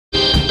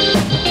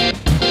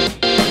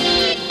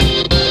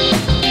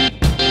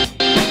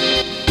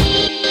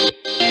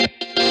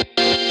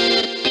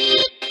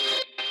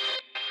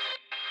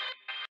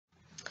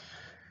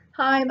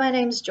Hi, my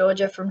name's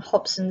Georgia from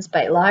Hobson's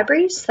Bay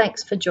Libraries.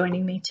 Thanks for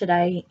joining me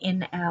today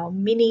in our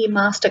mini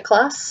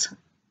masterclass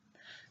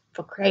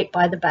for Create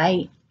by the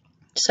Bay.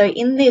 So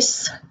in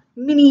this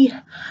mini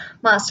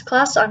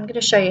masterclass, I'm going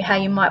to show you how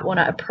you might want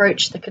to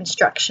approach the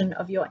construction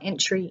of your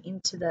entry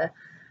into the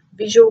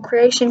visual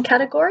creation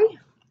category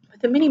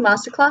with a mini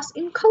masterclass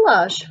in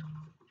collage.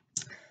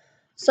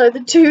 So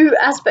the two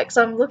aspects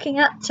I'm looking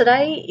at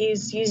today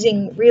is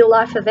using real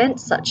life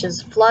events such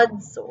as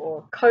floods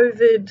or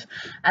COVID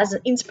as an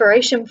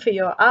inspiration for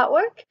your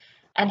artwork,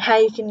 and how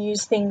you can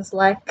use things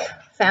like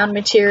found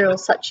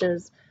materials such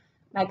as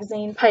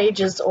magazine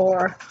pages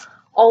or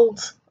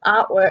old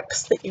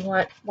artworks that you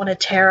might want to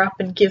tear up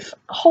and give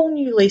a whole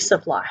new lease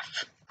of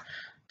life.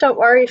 Don't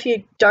worry if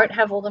you don't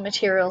have all the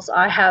materials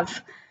I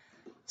have.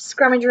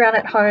 Scrummage around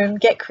at home,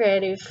 get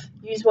creative,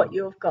 use what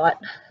you've got,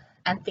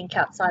 and think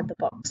outside the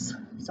box.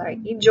 So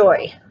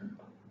enjoy.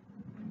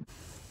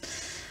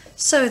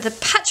 So the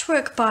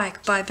Patchwork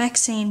Bike by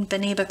Maxine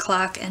Beneba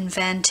Clark and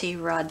Van T.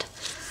 Rudd.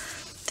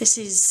 This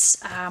is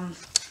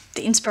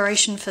the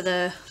inspiration for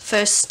the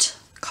first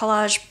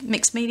collage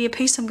mixed media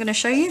piece I'm going to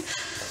show you.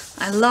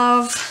 I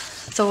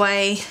love the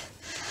way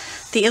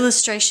the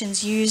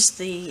illustrations use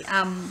the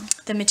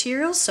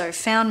materials, so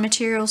found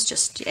materials,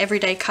 just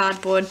everyday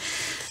cardboard,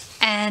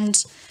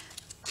 and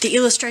the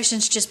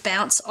illustrations just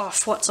bounce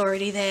off what's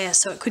already there.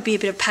 So it could be a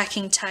bit of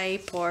packing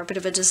tape or a bit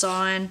of a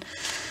design.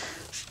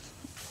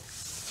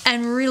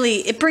 And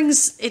really, it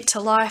brings it to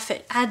life,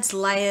 it adds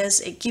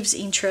layers, it gives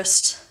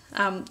interest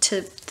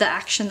to the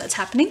action that's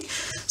happening.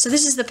 So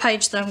this is the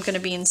page that I'm going to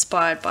be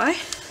inspired by.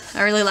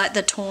 I really like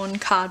the torn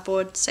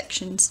cardboard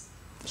sections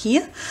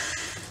here.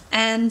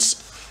 And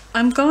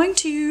I'm going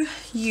to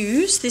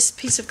use this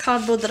piece of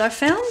cardboard that I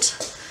found,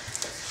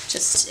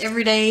 just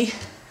everyday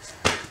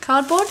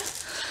cardboard.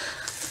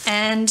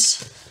 And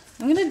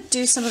I'm going to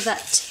do some of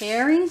that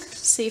tearing,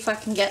 see if I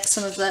can get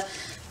some of the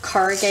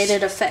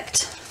corrugated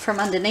effect from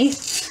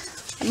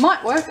underneath. It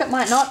might work, it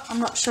might not, I'm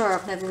not sure,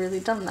 I've never really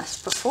done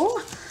this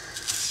before.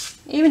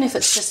 Even if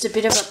it's just a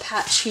bit of a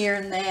patch here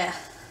and there,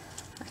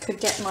 I could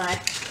get my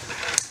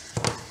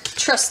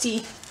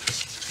trusty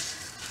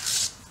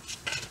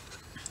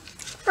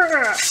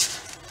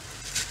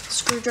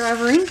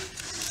screwdriver in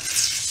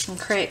and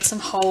create some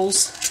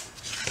holes.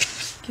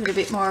 Give it a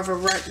bit more of a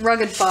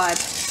rugged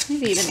vibe.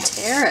 Maybe even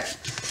tear it.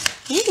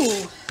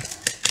 Ooh,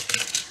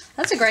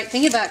 that's a great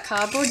thing about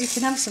cardboard. You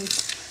can have some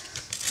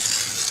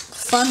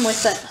fun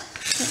with it.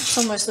 It's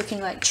almost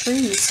looking like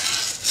trees.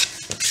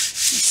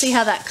 See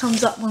how that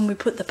comes up when we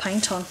put the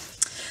paint on.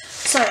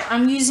 So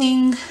I'm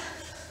using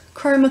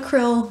chrome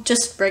acryl,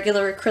 just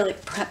regular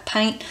acrylic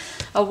paint,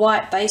 a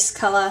white base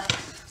color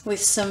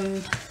with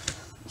some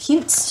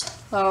hints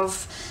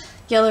of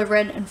yellow,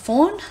 red and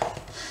fawn.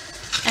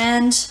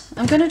 And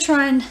I'm going to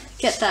try and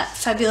get that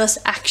fabulous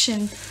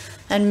action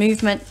and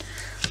movement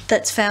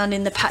that's found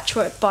in the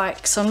Patchwork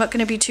Bike. So I'm not going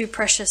to be too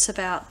precious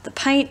about the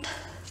paint.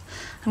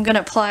 I'm going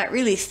to apply it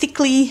really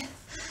thickly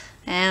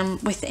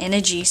and with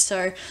energy.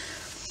 So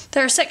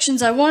there are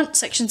sections I want,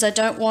 sections I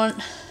don't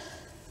want.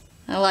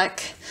 I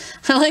like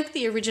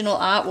the original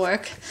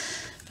artwork,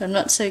 but I'm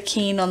not so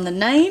keen on the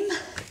name.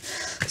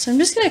 So I'm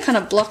just going to kind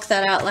of block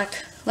that out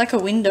like a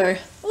window.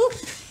 Ooh.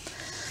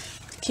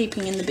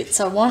 Keeping in the bits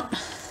I want.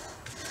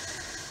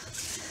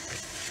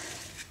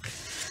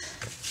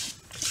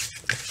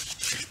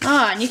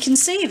 Ah, and you can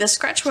see the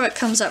scratch work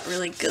comes up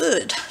really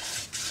good.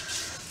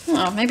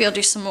 Oh, maybe I'll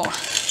do some more.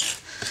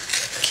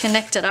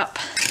 Connect it up.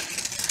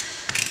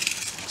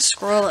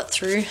 Scroll it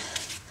through.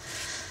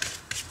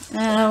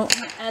 Now,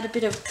 I'll add a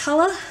bit of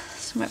colour.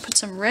 So I might put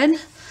some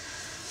red.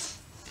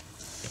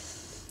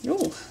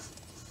 Ooh,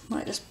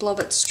 might just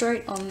blob it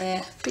straight on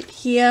there. Bit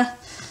here,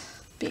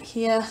 bit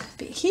here,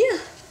 bit here.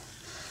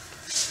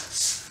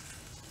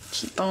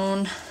 Keep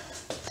on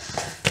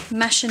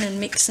mashing and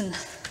mixing.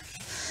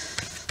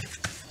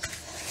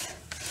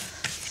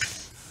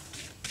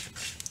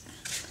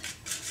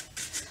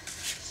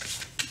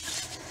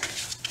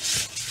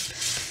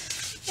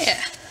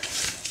 Yeah,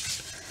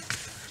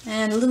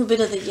 and a little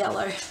bit of the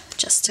yellow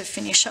just to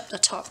finish up the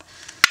top.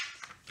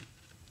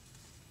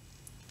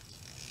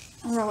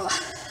 Oh,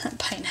 that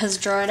paint has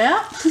dried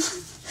out.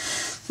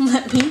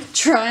 Let me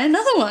try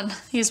another one.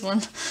 Here's one.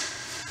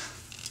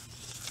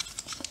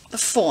 The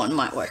fawn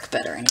might work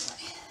better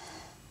anyway.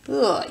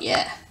 Oh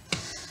yeah,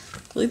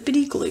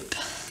 gloopity gloop.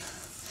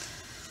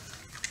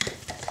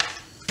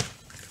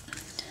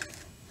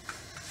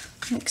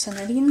 Mixing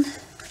it in.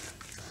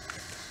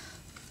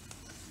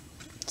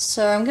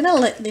 So I'm going to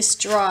let this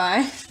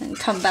dry and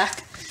come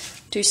back,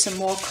 do some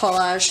more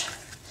collage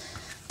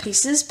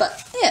pieces,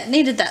 but yeah, it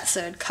needed that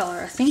third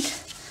colour I think.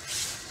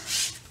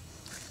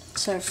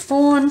 So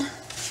fawn,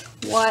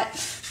 white,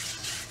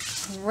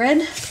 and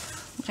red,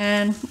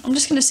 and I'm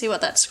just going to see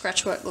what that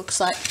scratch work looks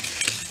like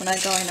when I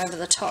go in over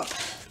the top.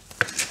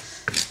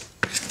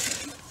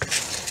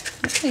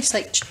 It looks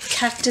like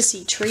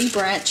cactusy tree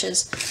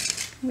branches.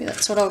 Maybe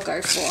that's what I'll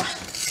go for.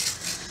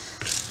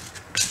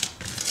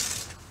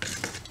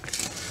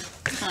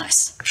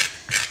 Nice.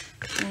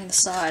 On the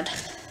side.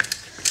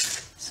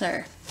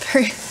 So,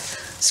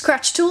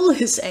 scratch tool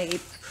is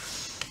a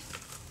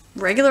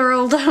regular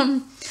old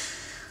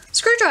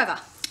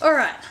screwdriver.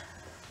 Alright,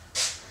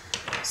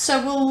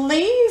 so we'll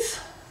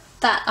leave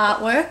that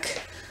artwork,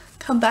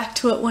 come back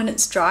to it when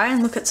it's dry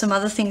and look at some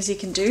other things you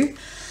can do.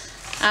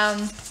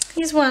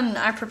 Here's one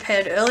I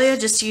prepared earlier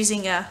just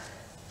using a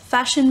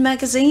fashion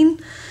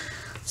magazine.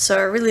 So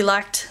I really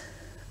liked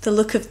the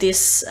look of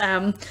this,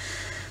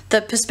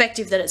 the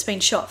perspective that it's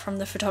been shot from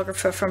the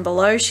photographer from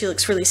below. She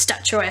looks really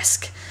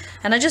statuesque.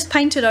 And I just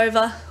painted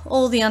over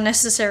all the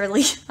unnecessary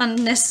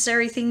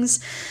things,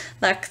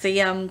 like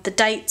the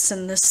dates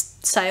and the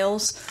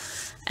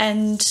sales,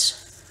 and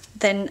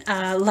then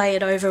lay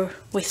it over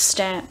with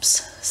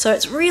stamps. So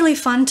it's really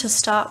fun to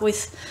start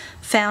with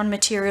found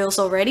materials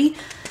already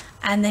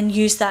and then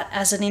use that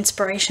as an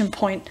inspiration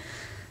point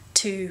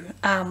to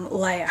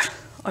layer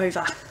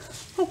over.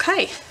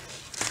 Okay,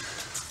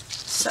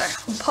 so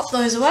we'll pop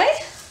those away.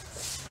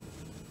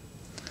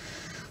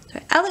 So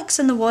Alex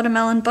and the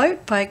Watermelon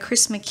Boat by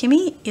Chris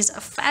McKimmey is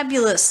a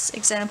fabulous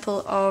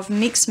example of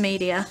mixed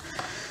media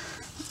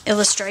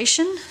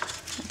illustration.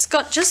 It's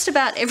got just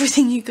about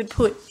everything you could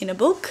put in a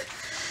book,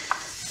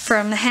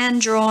 from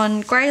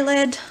hand-drawn grey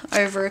lead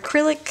over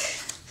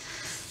acrylic,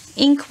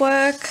 ink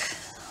work,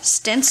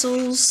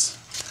 stencils.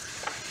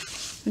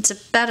 It's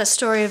about a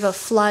story of a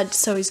flood,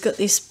 so he's got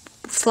these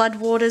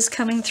flood waters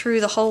coming through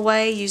the whole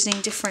way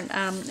using different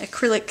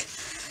acrylic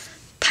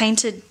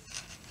painted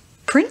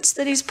prints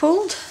that he's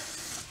pulled,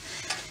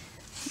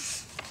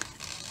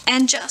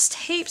 and just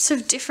heaps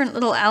of different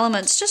little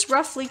elements, just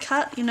roughly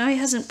cut. You know, he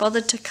hasn't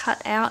bothered to cut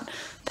out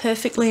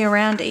perfectly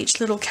around each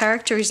little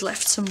character. He's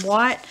left some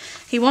white.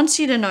 He wants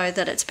you to know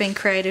that it's been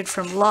created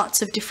from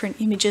lots of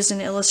different images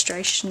and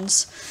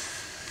illustrations,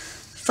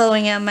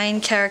 following our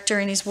main character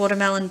in his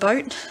watermelon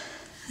boat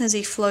as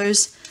he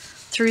flows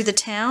through the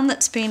town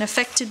that's been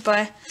affected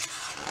by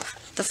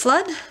the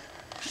flood.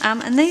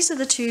 And these are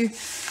the two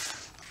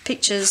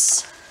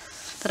pictures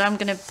that I'm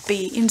going to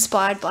be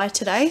inspired by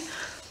today.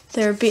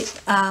 They're a bit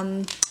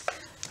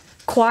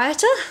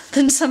quieter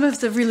than some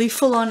of the really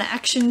full-on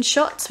action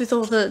shots with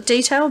all the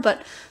detail,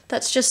 but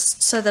that's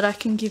just so that I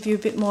can give you a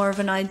bit more of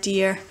an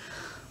idea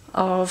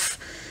of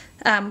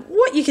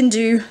what you can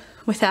do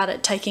without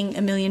it taking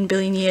a million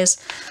billion years.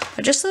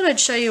 I just thought I'd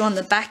show you on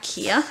the back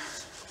here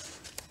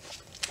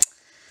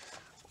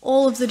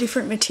all of the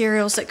different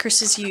materials that Chris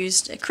has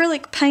used.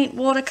 Acrylic paint,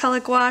 watercolor,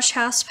 gouache,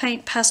 house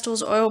paint,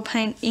 pastels, oil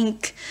paint,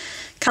 ink,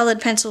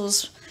 colored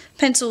pencils,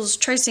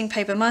 tracing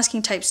paper,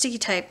 masking tape, sticky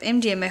tape,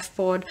 MDMF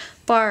board,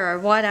 biro,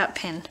 whiteout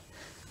pen,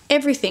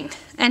 everything.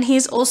 And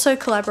he's also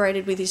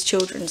collaborated with his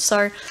children,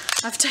 so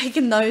I've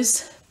taken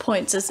those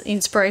points as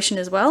inspiration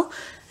as well,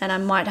 and I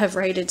might have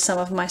rated some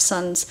of my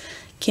son's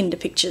kinder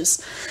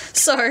pictures.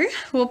 So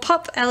we'll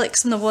pop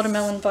Alex and the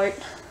Watermelon Boat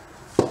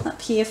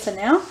up here for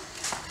now.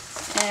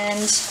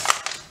 And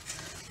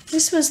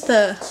this was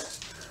the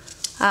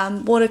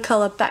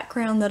watercolor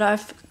background that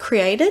I've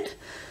created,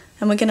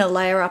 and we're going to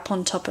layer up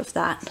on top of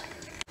that.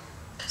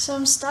 So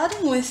I'm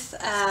starting with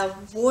a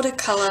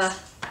watercolor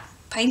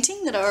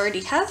painting that I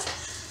already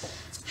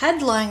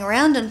had lying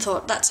around, and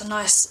thought that's a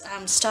nice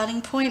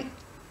starting point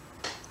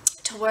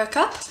to work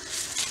up.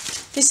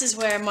 This is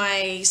where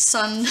my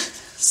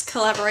son's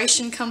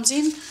collaboration comes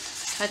in.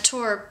 I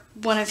tore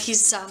one of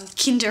his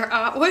kinder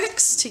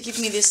artworks to give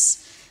me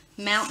this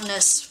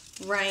mountainous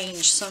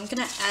range, so I'm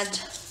going to add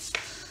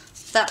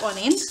that one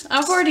in.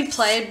 I've already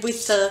played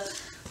with the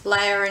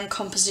layer and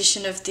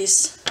composition of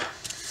this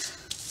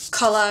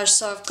collage,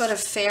 so I've got a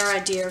fair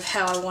idea of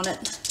how I want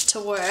it to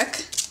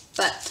work,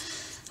 but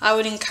I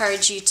would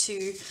encourage you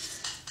to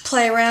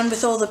play around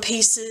with all the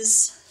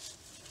pieces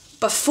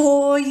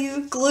before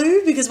you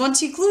glue, because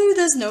once you glue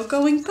there's no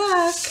going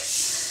back.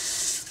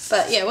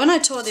 But yeah, when I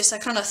tore this I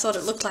kind of thought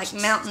it looked like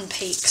mountain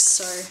peaks,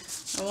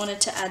 so I wanted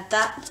to add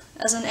that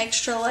as an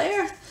extra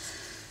layer.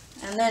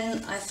 And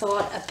then I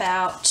thought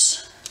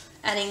about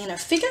adding in a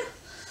figure.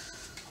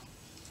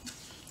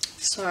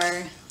 So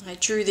I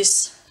drew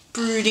this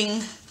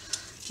brooding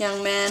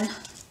young man.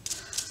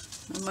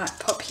 I might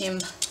pop him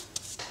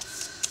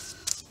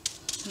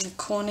in the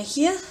corner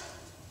here.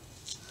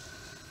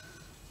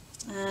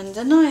 And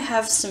then I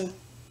have some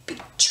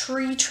big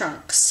tree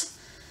trunks,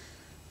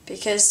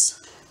 because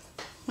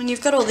when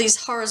you've got all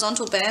these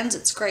horizontal bands,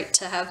 it's great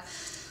to have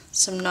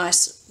some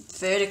nice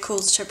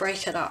verticals to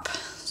break it up.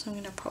 So I'm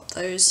going to pop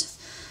those,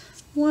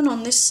 one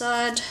on this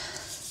side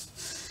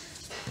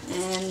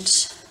and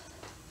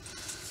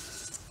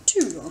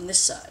two on this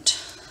side.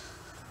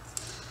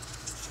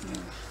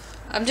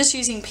 I'm just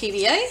using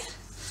PVA,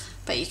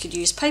 but you could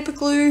use paper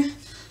glue,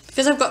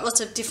 because I've got lots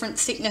of different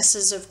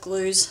thicknesses of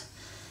glues.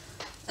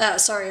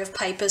 Of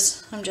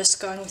papers. I'm just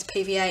going with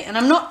PVA, and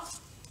I'm not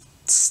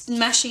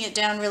smashing it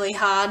down really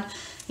hard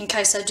in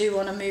case I do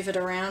want to move it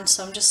around,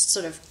 so I'm just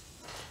sort of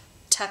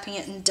tapping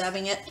it and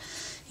dabbing it.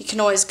 You can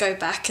always go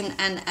back and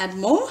add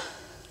more.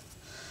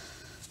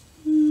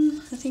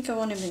 I think I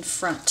want him in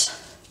front,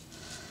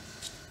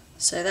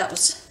 so that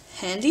was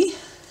handy,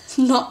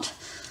 not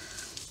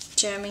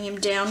jamming him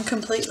down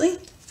completely.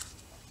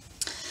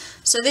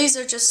 So these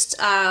are just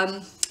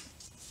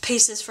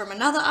pieces from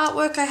another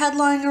artwork I had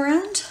lying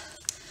around.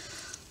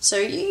 So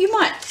you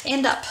might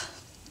end up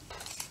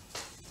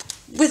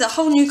with a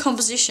whole new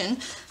composition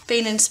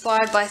being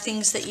inspired by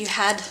things that you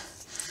had,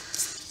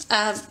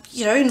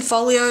 you know, in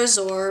folios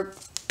or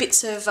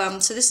bits of,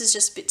 so this is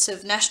just bits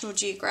of National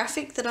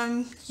Geographic that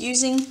I'm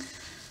using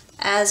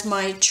as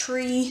my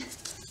tree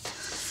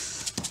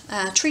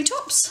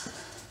tops.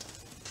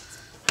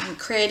 I'm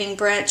creating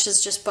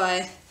branches just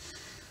by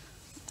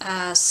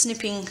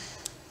snipping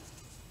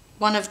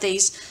one of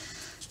these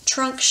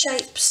trunk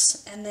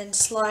shapes and then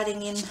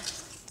sliding in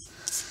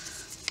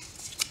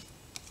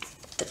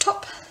the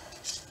top.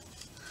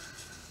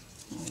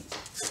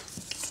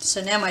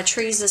 So now my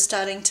trees are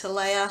starting to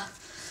layer,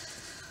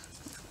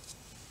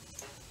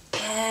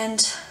 and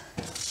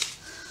I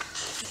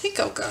think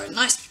I'll go a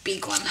nice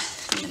big one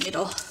in the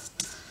middle.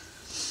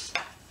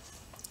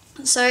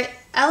 So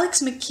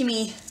Alex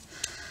McKimmey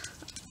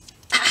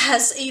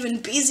has even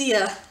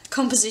busier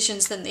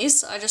compositions than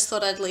this. I just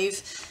thought I'd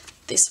leave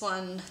this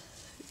one,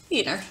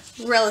 you know,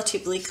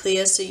 relatively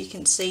clear so you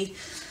can see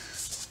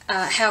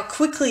how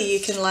quickly you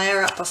can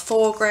layer up a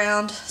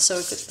foreground. So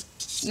we've got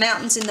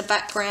mountains in the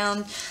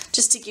background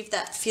just to give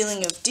that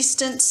feeling of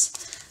distance,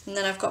 and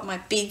then I've got my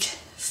big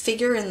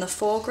figure in the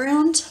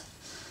foreground.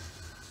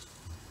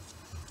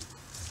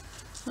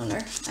 Oh no,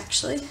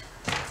 actually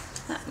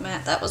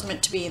that was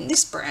meant to be in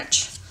this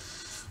branch.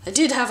 I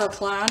did have a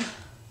plan.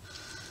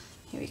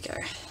 Here we go.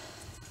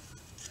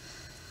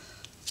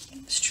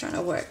 Just trying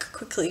to work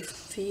quickly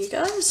for you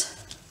guys.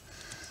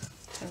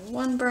 So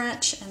one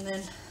branch and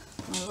then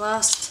my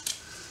last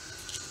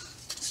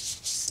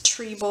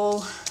tree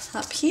ball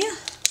up here.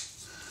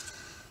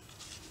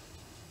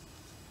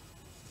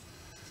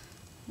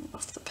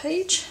 Off the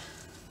page.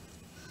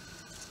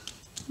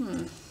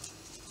 Not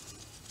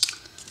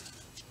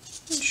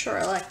sure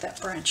I like that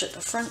branch at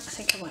the front. I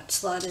think I might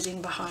slide it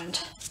in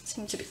behind. It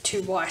seems a bit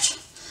too white.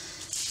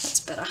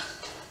 That's better.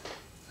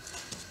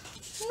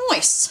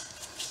 Nice.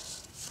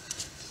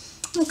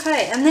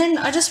 Okay, and then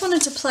I just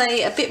wanted to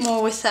play a bit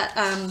more with that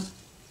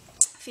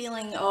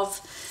feeling of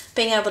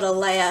being able to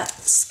layer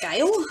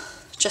scale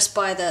just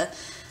by the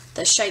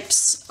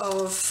shapes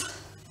of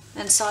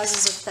and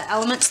sizes of the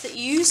elements that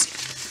you use.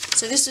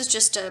 So this is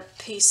just a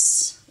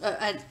piece,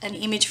 an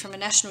image from a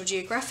National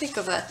Geographic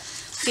of a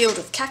field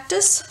of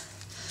cactus.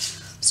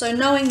 So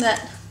knowing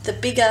that the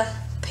bigger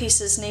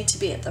pieces need to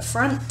be at the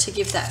front to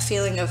give that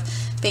feeling of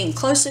being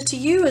closer to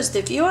you as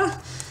the viewer,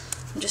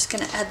 I'm just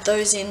going to add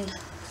those in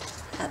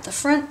at the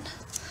front,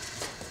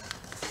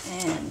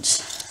 and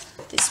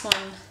this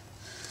one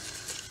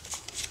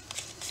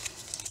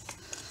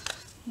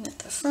at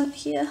the front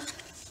here,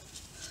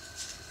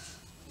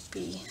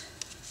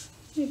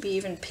 maybe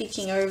even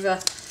peeking over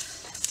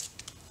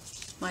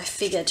my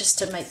figure just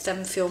to make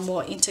them feel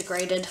more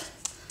integrated.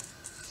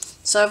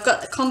 So I've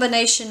got the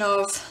combination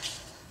of,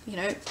 you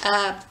know,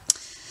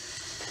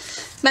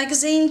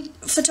 magazine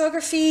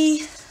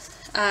photography,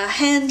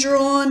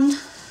 hand-drawn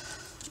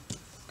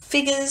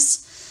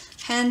figures,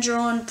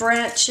 hand-drawn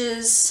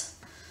branches,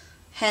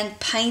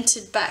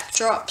 hand-painted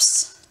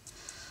backdrops.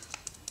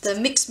 The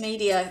mixed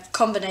media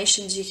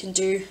combinations you can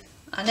do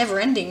are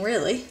never-ending,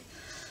 really.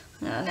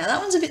 Now that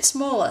one's a bit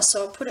smaller,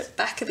 so I'll put it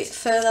back a bit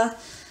further,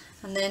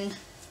 and then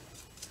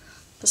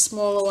the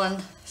smaller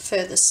one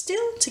further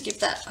still to give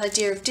that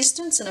idea of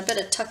distance, and I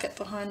better tuck it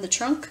behind the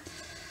trunk.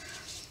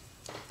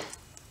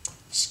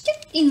 Just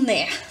get in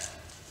there.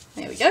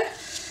 There we go.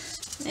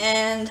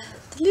 And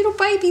the little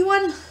baby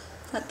one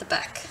at the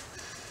back,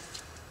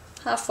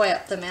 halfway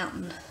up the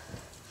mountain.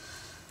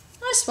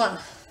 Nice one.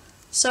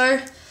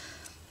 So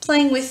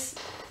playing with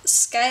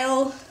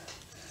scale,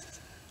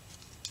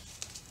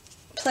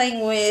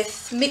 playing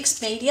with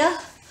mixed media,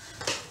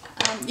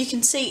 you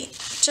can see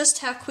just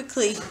how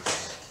quickly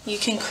you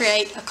can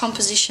create a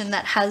composition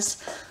that has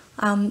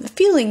a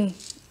feeling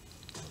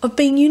of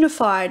being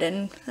unified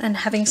and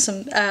having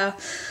some, I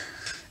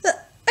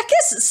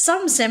guess,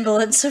 some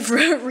semblance of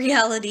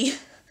reality.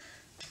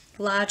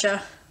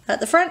 Larger at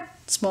the front,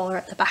 smaller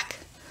at the back,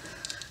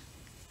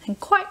 and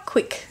quite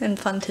quick and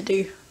fun to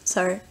do.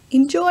 So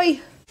enjoy!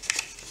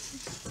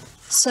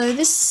 So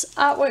this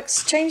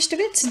artwork's changed a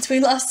bit since we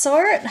last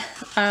saw it.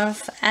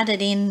 I've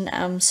added in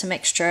some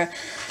extra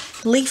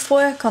leaf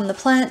work on the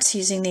plants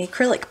using the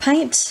acrylic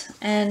paint,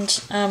 and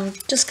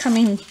just come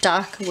in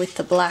darker with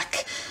the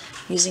black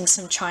using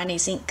some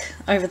Chinese ink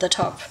over the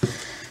top.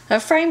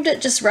 I've framed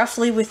it just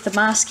roughly with the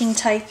masking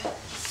tape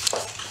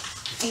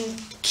in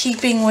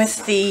keeping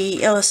with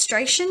the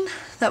illustration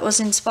that was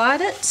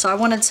inspired it. So I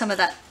wanted some of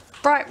that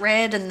bright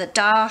red and the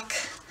dark.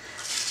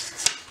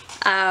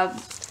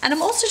 And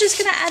I'm also just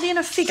going to add in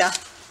a figure,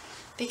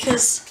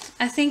 because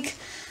I think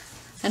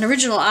an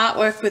original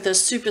artwork with a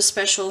super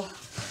special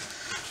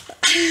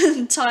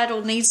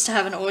title needs to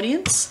have an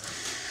audience.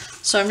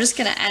 So I'm just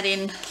going to add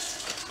in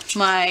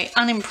my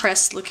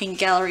unimpressed looking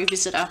gallery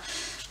visitor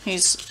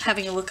who's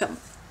having a look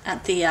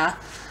at the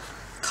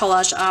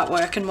collage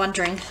artwork and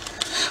wondering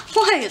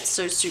why it's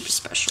so super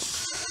special.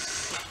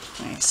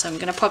 Okay, so I'm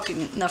going to pop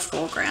him in the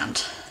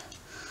foreground.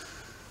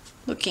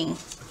 looking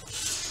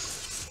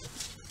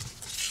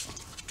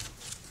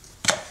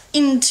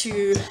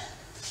into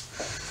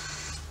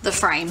the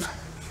frame.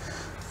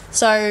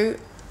 So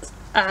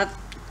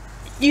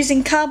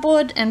using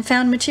cardboard and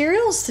found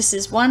materials, this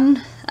is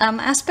one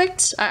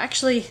aspect. I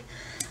actually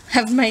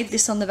have made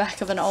this on the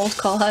back of an old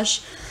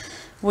collage,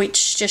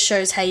 which just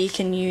shows how you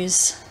can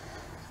use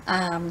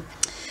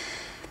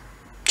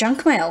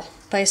junk mail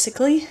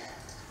basically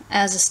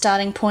as a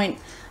starting point.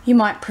 You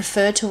might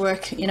prefer to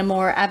work in a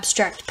more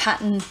abstract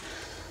pattern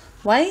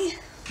way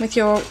with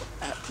your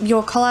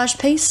collage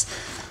piece,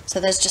 so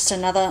there's just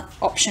another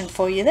option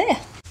for you there.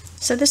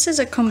 So this is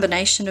a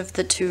combination of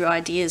the two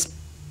ideas,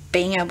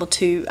 being able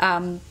to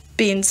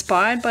be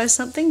inspired by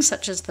something,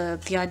 such as the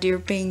idea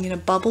of being in a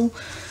bubble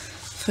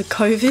for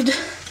COVID,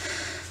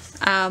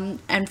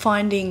 and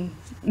finding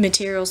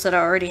materials that I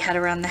already had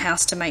around the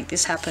house to make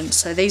this happen.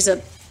 So these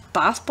are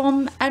bath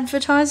bomb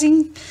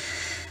advertising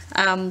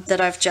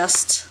that I've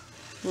just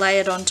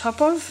layered on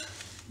top of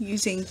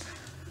using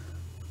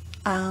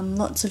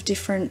lots of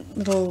different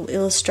little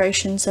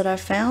illustrations that I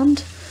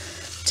found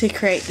to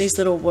create these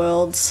little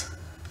worlds,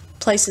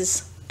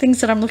 places, things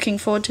that I'm looking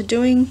forward to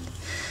doing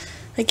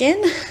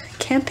again,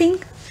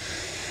 camping,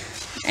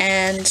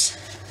 and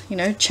you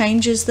know,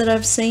 changes that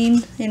I've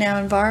seen in our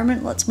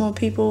environment. Lots more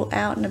people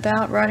out and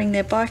about riding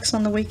their bikes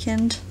on the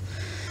weekend,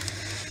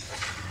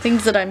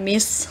 things that I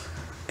miss,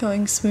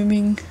 going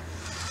swimming,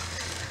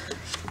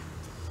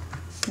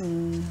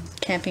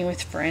 camping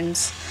with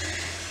friends.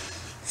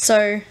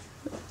 So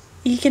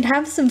you can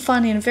have some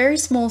fun in a very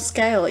small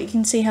scale. You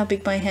can see how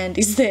big my hand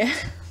is there.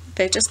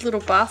 They're just little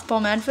bath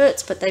bomb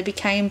adverts, but they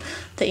became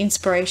the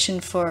inspiration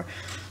for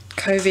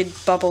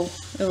COVID bubble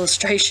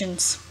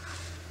illustrations.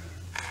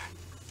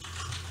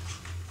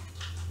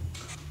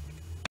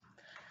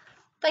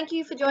 Thank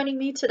you for joining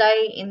me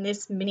today in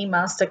this mini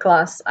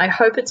masterclass. I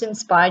hope it's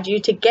inspired you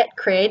to get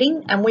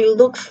creating, and we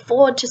look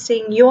forward to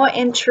seeing your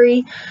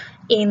entry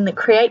in the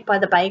Create by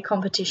the Bay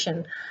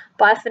competition.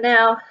 Bye for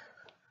now.